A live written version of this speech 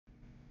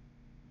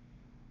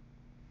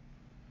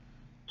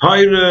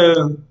Hi,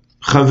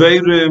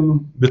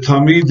 Chaverim,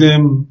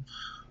 B'Talmidim.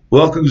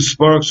 Welcome to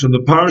Sparks from the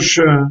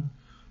Parsha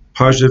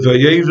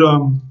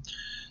Vayera.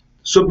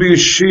 So be a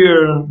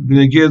shir,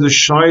 b'negei the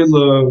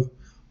shaila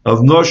of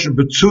Noshe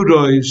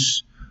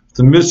B'Turos,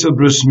 the mitzvah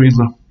bris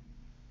milah.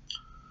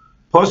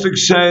 Pasuk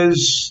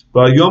says,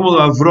 "Vayomel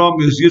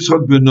Avram is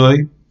Yitzchak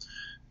b'noi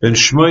ben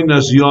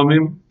Shmoinas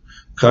Yomim,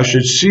 kasher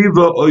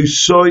tziva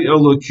oisoi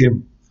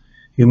Elokim."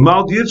 He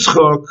mount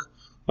Yitzchak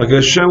like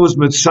Hashem was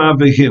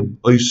mitzvah him,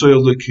 oisoi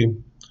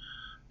Elokim.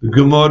 The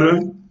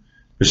Gemara,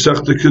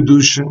 Masechta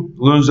Kedushin,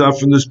 learns out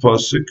from this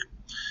pasuk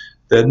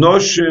that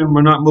Noshim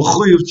are not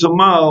mechuyev to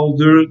mal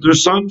their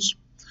sons.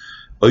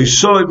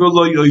 Oisoi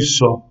v'lo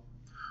yoisa.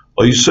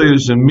 Oisoi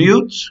is a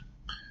mute.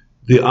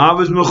 The Av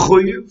is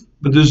mechuyev,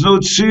 but there's no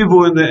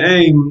tzivu in the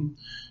aim.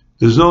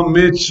 There's no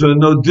mitzvah,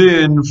 no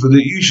din for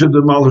the isha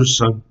to mal her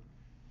son.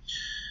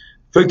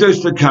 In fact,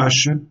 that's the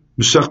kasha,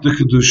 Masechta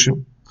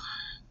Kedushin,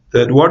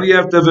 that why do you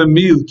have to have a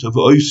mute of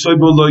Oisoi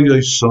v'lo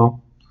yoisa?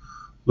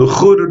 The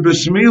Chur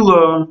Bris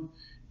Milah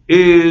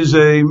is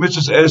a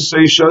mitzvah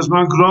essay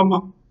Shazman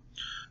Grama.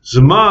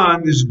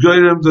 Zman is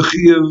Gairem the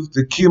Chiyuv,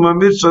 the Kima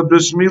mitzvah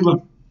Bris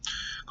Milah.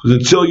 Because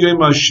until Yom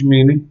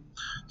HaShmini,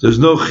 there's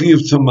no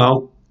Chiyuv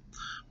Tamal.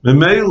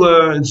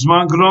 Memela, it's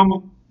Zman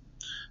Grama.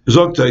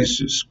 Zok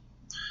Taisis.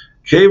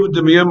 Kevad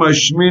dem Yom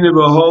HaShmini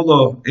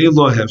v'hola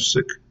Elo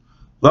Hefsek.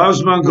 Lav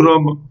Zman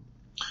Grama.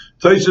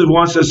 Taisis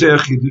wants to say a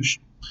Chidush.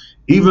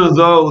 Even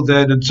though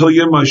that until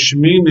Yom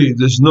HaShmini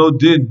there's no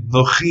din,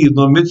 no chiyuv,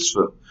 no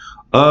mitzvah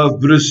of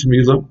bris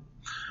milah,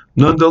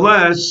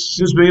 nonetheless,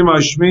 since Yom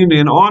HaShmini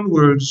and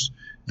onwards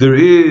there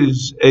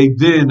is a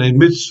din, a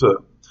mitzvah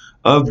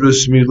of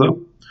bris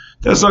milah,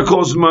 that's not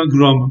called zman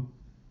grama.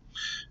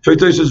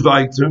 Feitay says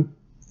weiter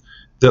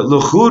that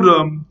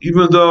lechuram,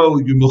 even though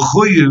you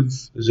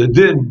mechuyev is a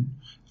din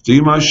to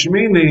Yom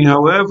HaShmini,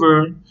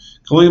 however,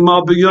 kol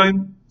mal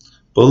b'yom.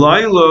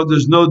 B'layla,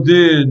 there's no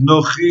din,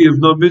 no chiyuv,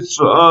 no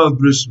mitzvah of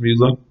bris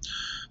milah.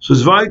 So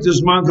it's right,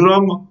 there's man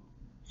grama.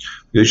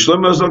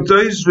 Yeshlem azak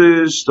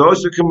teizvis, the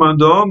Osa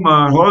command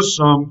Omar,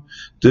 Hossam,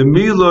 the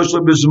milah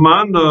shlo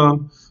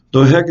bizmana,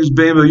 no heck is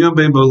bein b'yom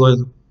bein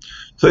b'layla.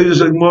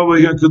 Teizvis like more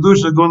here in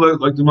Kedusha, they're going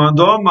like the man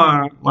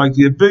Omar, like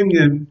the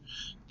opinion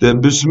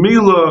that bris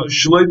milah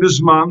shlo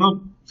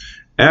bizmana,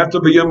 after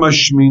b'yom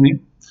hashmini,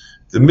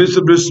 the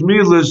mitzvah bris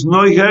milah is no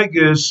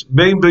heges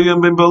bein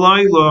b'yom bein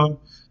b'layla.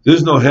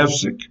 There's no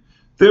hefsek.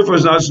 Therefore,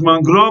 it's not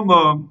zman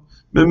grama.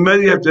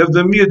 Maybe you have to have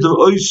the miyat of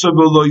oisa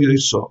v'lo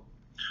yoisa.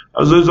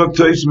 As there's a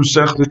case in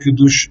Masechta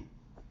Kedushin.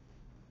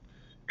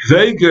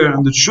 Kveger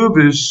and the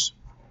Chubis,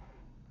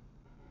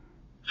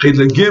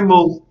 Chile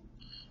Gimel,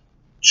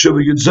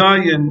 Chubah Yud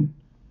Zayin,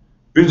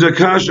 brings a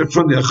kasha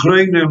from the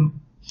Achreinim.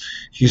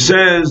 He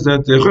says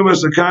that the Achreinim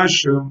has a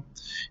kasha,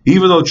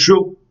 even though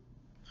true,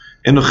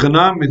 in the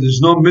Chanami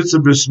there's no mitzvah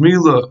bris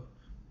milah,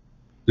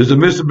 there's a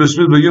mitzvah bris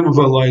milah b'yom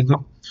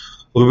v'alayda.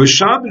 But with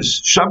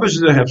Shabbos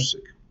is a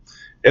hefsek.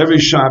 Every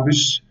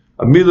Shabbos,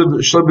 a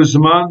milah Shabbos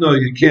zmana,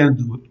 you can't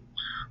do it.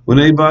 When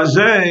a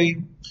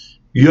bazei,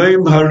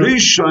 Yom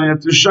Harishon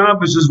after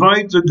Shabbos is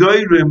right to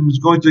Gairim is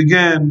going to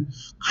again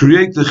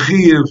create the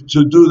chiyuv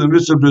to do the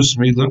mitzvah bris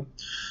milah.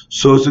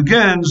 So it's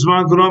again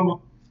zman grama.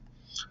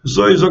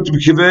 So he's Dr.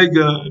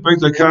 Kivega, make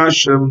the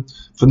kasha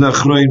from the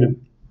Achreinim.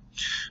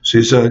 So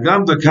he said,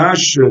 Gam the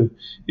kasha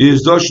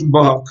is Doshen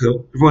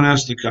Bahakil. Everyone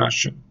asks the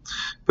kasha,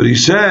 but he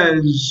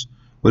says,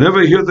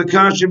 whenever I hear the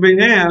kasha being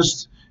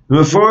asked, I'm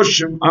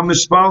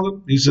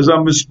mispalim. He says,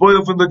 I'm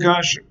mispoiled from the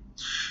kasha.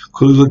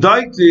 Because the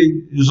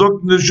daiti is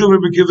up in the Shumer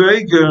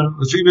B'Kiveiger,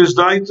 the previous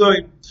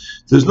daiti,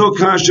 there's no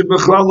kasha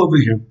b'chlal over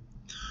here.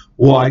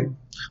 Why?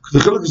 Because the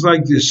chiluk is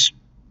like this.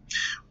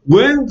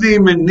 When the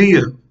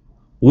meniyah,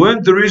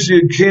 when the reason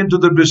you can't do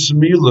the bris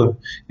milah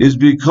is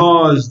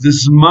because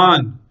this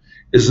man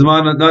is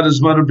not a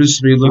zman of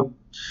bris milah.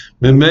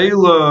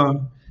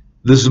 Memela,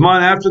 the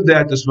zman after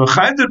that, that's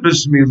mechayder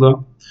bris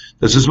milah,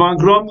 that's a zman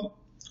grama.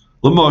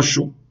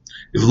 L'moshu,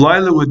 if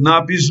Laila would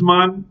not be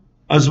zman,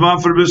 a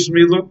zman for bris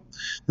milah,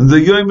 then the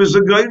yom is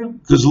a gainim,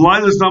 because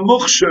Laila is not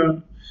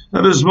muksha,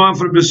 not a zman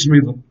for bris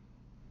milah.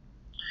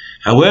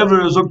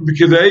 However, as Dr.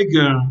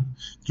 B'Kiveiger,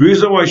 the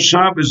reason why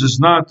Shabbos is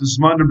not the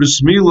zman of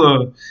bris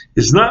milah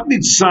is not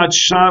mitzat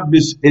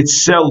Shabbos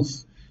itself,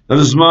 that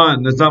is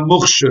man, that's not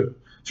muksha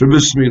for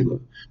bris milah.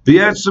 But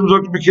yet, some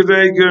Dr.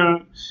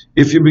 B'Kiveiger,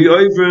 if you be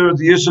over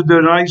the Yisod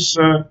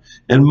Deraisa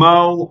and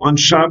Mal on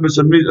Shabbos,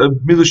 a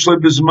milah shloi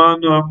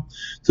b'zmana,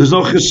 there's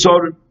no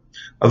chesarim.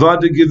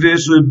 Avada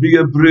Geves would be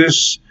a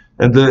bris,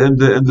 and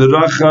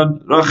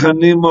the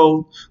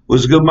Rachanimol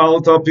was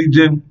Gemalat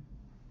Apidin.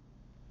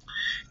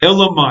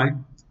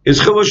 Elamai is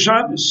Chil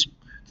Shabbos.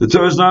 The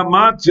Torah is not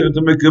matir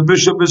to make a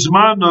bishop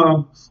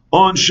b'zmana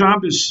on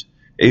Shabbos.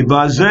 A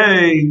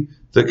bazei,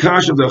 the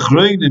kash of the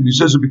Achreinim, he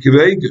says to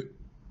B'Kiveiger,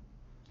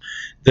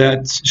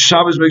 that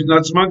Shabbos makes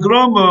not zman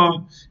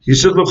grama. He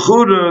said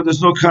l'chura,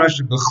 there's no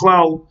kasha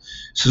b'chlal.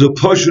 He says a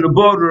pashut and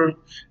butter,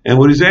 and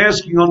what he's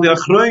asking on the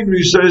Achreinim,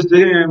 he says to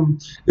him,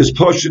 is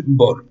pashut and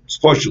butter. It's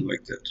pashut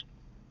like that.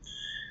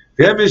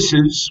 The emes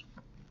is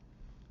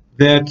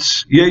that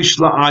yesh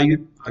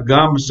la'ayin,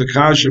 agam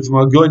sakasha from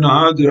Agoy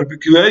Na'ad, Rabbi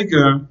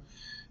Kiva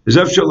is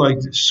actually like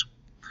this.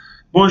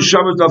 One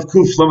Shabbat of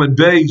Kuf Lamed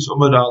Beis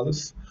Omad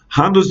Aleph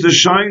handles the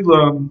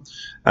shaila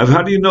of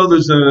how do you know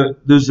there's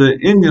a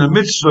Indian a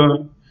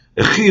mitzvah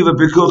a chiv a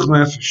pikuch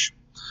nefesh.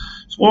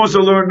 So one wants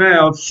to learn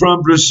now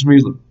from Bris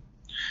Milah.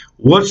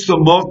 What's the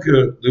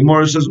malka? The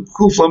Gemara says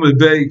Kuf Lamed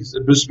Beis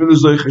that Bris Milah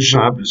is like a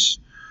Shabbos.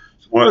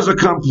 So one has a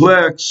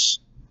complex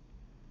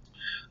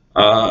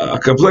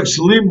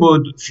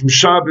limud from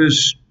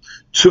Shabbos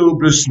to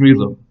Bris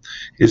Milah.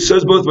 It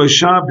says both by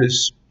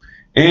Shabbos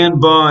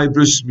and by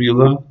Bris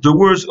Milah, the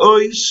words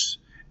ois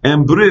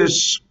and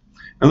bris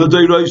and the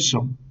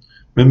deirosim.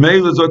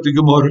 Memela is like the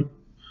Gemara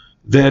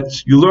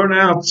that you learn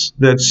out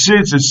that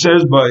since it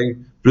says by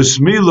Bris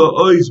Milah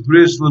ois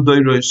bris and the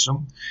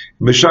deirosim,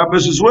 and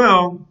Shabbos as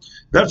well,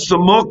 that's the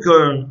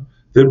mokar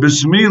that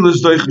Bris Milah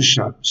is deiches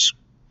Shabbos.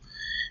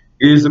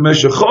 Is the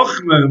Meshech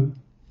Chochmah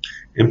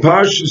in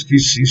Parshas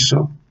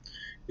Kisisa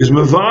is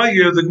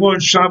Mavaya the Gemara in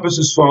Shabbos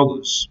as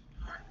follows.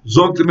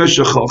 Zok the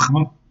Meshech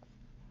Chochmah.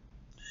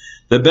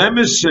 The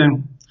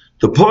Bemisim,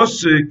 the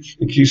Posik,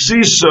 in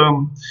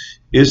Kisisa,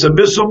 is a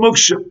Bissel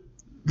Muksha, a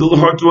little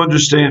hard to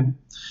understand.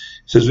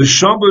 It says,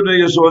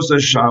 V'shambonei es os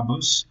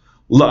ha-Shabbos,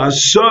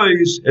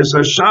 la'asois es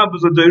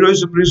ha-Shabbos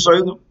l'deiros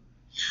ha-Brisaylam.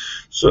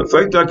 So, in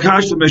fact,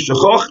 Akash the Meshech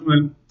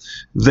Chochmah,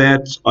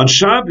 that on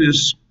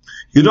Shabbos,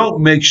 you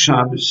don't make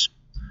Shabbos.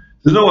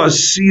 There's no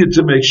asiyah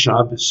to make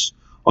Shabbos.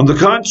 On the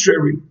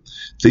contrary,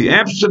 the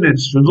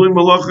abstinence from doing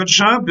Malach on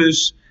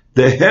Shabbos,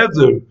 the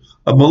heather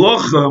of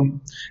Malachim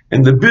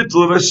and the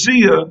bittul of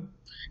Asiyah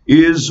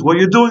is what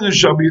you're doing on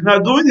Shabbos. You're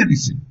not doing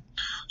anything.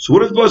 So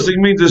what does Pasuk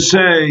mean to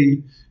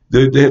say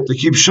that they have to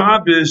keep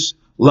Shabbos?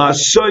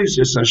 La'asois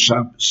es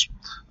ha-Shabbos.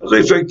 As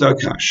I think that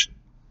Akash. It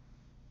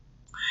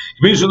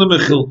means from the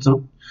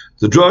Mechilta,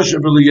 the Drosh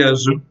of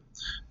Eliezer.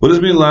 What does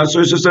it mean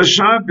la'asois es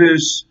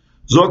ha-Shabbos?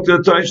 Zok the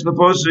Taish the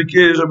Pasuk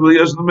is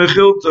Eliezer the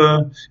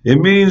Mechilta. It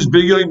means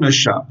b'yoyim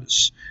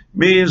ha-Shabbos.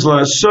 Means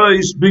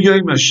la'asois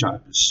b'yoyim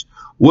ha-Shabbos.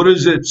 What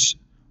is it?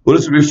 What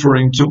is it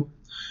referring to?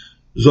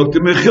 Zok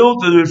the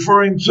Mechilta is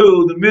referring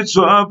to the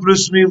mitzvah of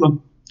Bris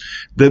Milah.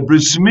 The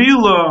Bris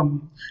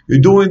Milah, you're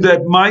doing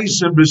that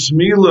mais and Bris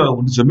Milah,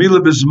 when it's a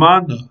Milah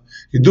Bismana,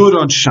 you do it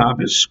on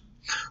Shabbos.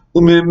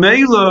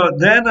 Umemela,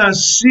 that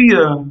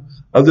asiyah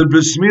of the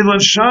Bris Milah on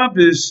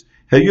Shabbos,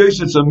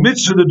 it's a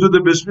mitzvah to do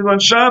the Bris Milah on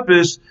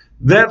Shabbos.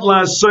 That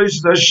last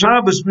that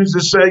Shabbos means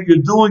to say you're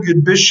doing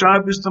it bis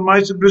Shabbos the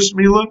mais and Bris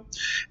Milah,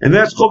 and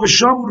that's called a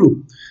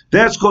Shamru.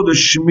 That's called a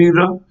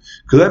Shmira,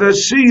 because that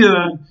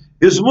asiyah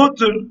is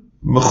mutter,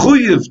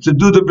 mechuyev, to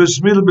do the Bris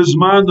Milah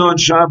Bisman on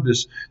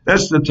Shabbos.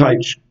 That's the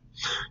taich.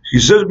 He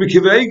says,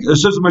 it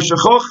says Meshech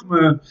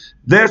Chochmah,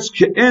 that's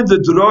ke'en the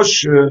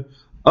drosha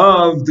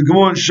of the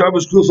Gemara on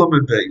Shabbos Kuf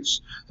Lamed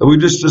Beis that we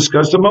just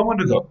discussed a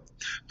moment ago.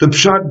 The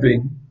pshat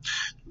being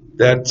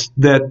that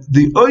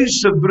the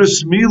ois of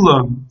Bris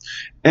Milah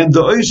and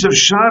the ois of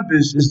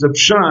Shabbos is the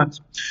pshat,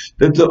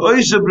 that the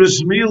ois of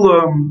Bris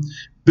Milah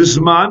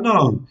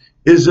Bismana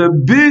is a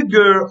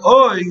bigger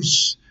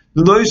ois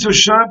than the ois of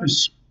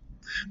Shabbos.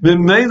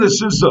 Memela,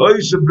 since the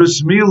ois of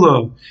Bris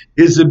Milah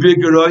is a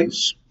bigger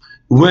ois,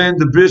 when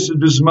the bris of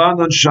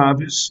Bismana on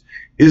Shabbos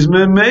is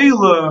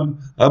Memela,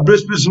 a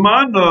bris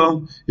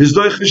Bismana is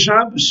Doicha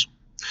Shabbos.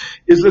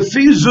 Is the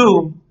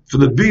fizu for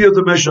the B of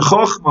the Meshech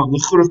Chochmah,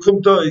 l'chur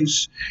kum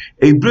dois,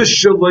 a bris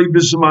shaloi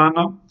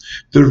Bismana.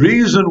 The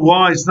reason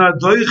why it's not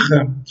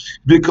Doicha,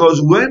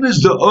 because when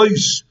is the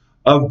ois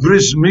of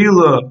Bris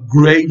Milah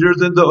greater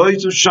than the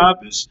ois of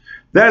Shabbos?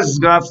 That's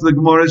after the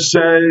Gemara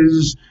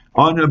says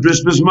on a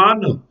Bris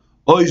Bismana,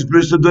 ois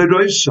bris the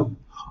Doiroisam,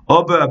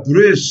 oba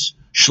bris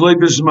shloi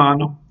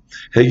Bismana.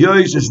 Hey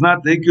ois is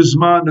not the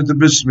Ikizman of the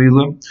Bris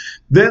Milah.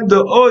 Then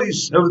the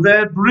ois of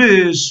that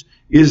bris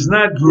is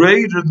not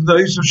greater than the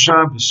ois of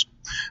Shabbos.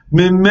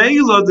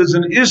 Memela, there's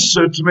an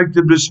isser to make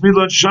the Bris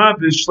Milah on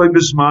Shabbos shloi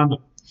Bismana.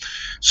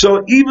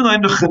 So even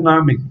in the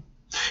Chanami,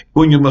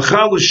 when you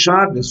machal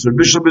Shabbos or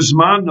Bishop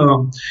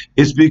Bismana,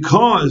 it's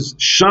because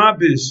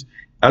Shabbos,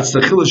 that's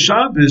the Chil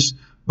Shabbos,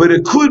 but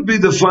it could be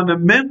the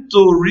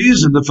fundamental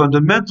reason, the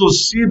fundamental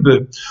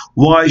sibah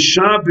why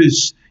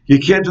Shabbos, you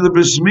can't do the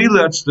Bris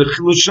Milah, that's the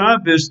Chil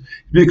Shabbos,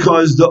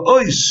 because the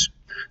ois.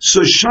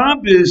 So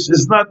Shabbos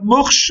is not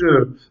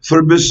muksher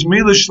for Bris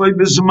Milah shloi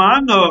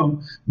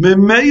Bismana.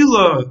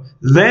 Memela,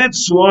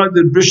 that's why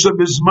the Bishop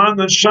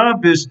Bismana on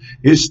Shabbos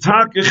is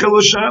Tak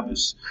Chil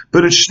Shabbos.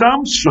 But it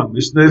stems from,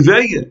 it's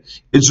Neveya.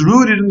 It's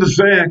rooted in the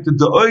fact that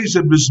the ois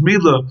of Bris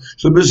Milah,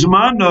 so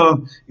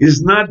Bismana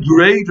is not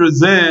greater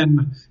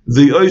than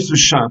the ois of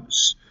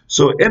Shabbos.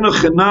 So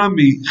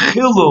Enochanami,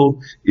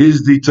 Chilul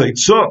is the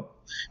Taitzah,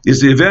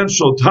 is the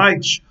eventual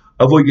taich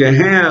of what you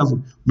have,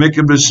 make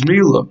a Bris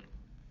Milah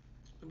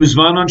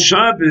Bisman on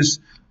Shabbos,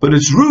 but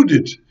it's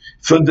rooted.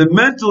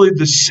 Fundamentally,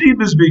 the sib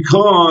is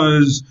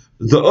because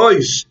the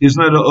ois is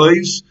not an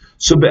ois,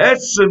 so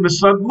be'etzem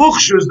it's not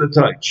muksher is the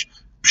taich.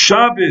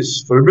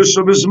 Shabbos for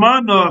Bishop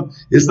Bismana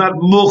is not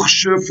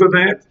muksher for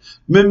that.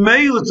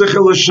 Memela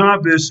Techel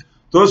Shabbos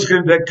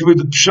that could be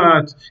the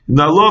pshat in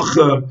the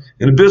halacha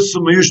and a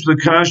bissel mayush the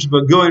kash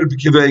but going to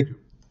Kiveger.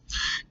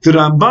 The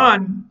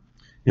Ramban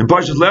in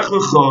Parashat Lech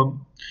Lecha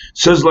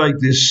says like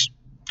this.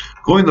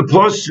 Going the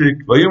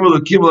posik, Vayomer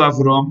Elokim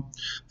Avram,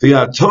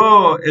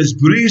 V'yato es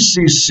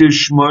brisi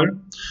sishmar,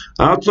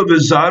 ato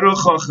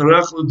v'zarocha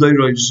acharech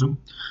l'deirosim.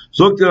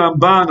 Zok the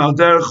Ramban al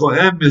derech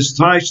ho'em is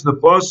tied the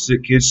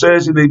posik. It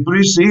says in a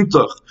brisi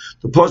itach,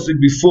 the posik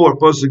before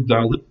posik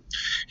dalit.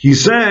 He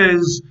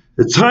says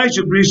the tied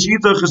of brisi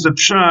itach is a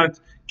pshat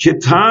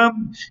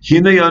ketam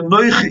hinei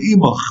anoich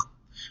imach,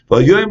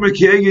 Vayomer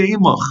ki'ege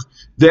imach.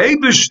 The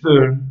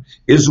Eibishter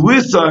is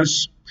with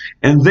us,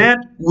 and that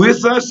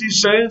with us, he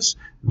says,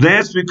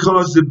 that's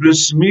because the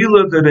bris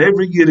milah that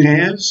every yid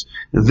has,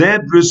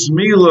 that bris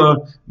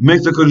milah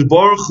makes the Kodesh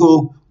Baruch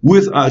Hu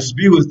with us,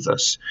 be with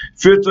us.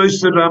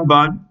 Firtois the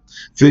Ramban,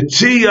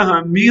 v'tiyah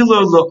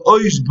hamila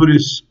la'ois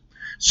bris.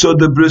 So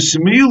the bris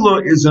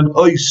milah is an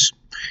ois.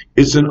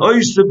 It's an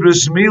ois the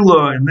bris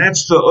milah, and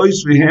that's the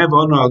ois we have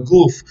on our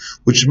guf,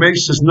 which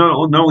makes us not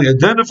only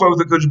identify with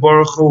the Kodesh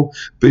Baruch Hu,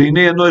 but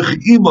hinei anoich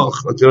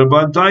imach, like the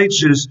Ramban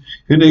teaches,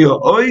 hinei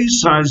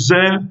ois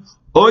hazeh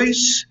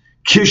ois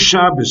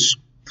kishabes.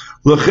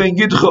 L'chein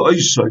yidcha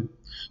oisai.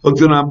 Look,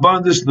 the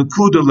Ramban, this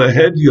Nakuda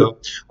Lahedya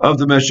of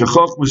the Meshech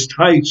Chochmah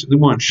tights the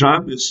more on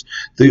Shabbos.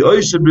 The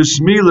ois of bris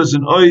milah is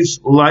an ois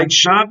like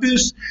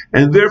Shabbos,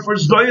 and therefore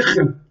it's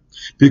doichem.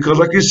 Because,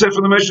 like you said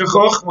from the Meshech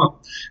Chochmah,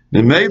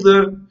 the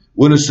Mele,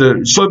 when it's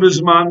a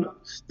Shabbos-man,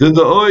 then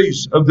the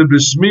ois of the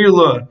bris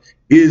milah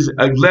is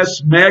a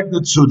less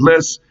magnitude,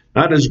 less,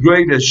 not as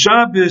great as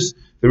Shabbos.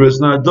 There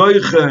is not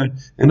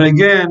doiche, and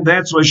again,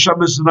 that's why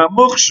Shabbos is not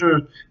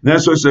muksher.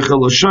 That's why it's a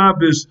chelo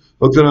Shabbos.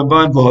 Look at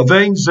Ramban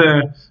v'havein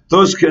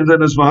those can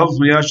then as mahavos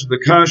miyash the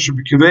kasher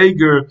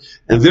b'kiveger,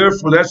 and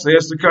therefore that's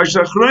the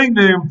kasher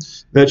achreinim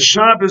that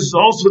Shabbos is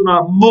also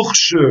not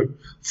muksher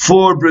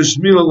for bris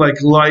milah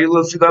like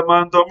Laila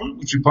Fidaman Domer,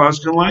 which we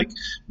paskin like.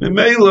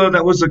 Memela,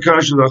 that was the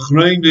kasher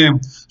achreinim.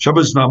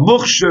 Shabbos is not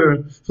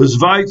muksher, so it's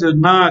weiter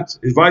not.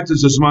 It's weiter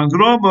is man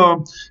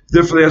groma.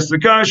 Therefore, that's the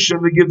kasher,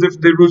 and they give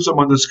different roots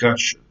on this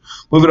kasher.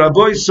 With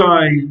Rabbi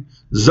Sai,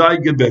 Zai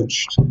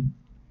gebenched.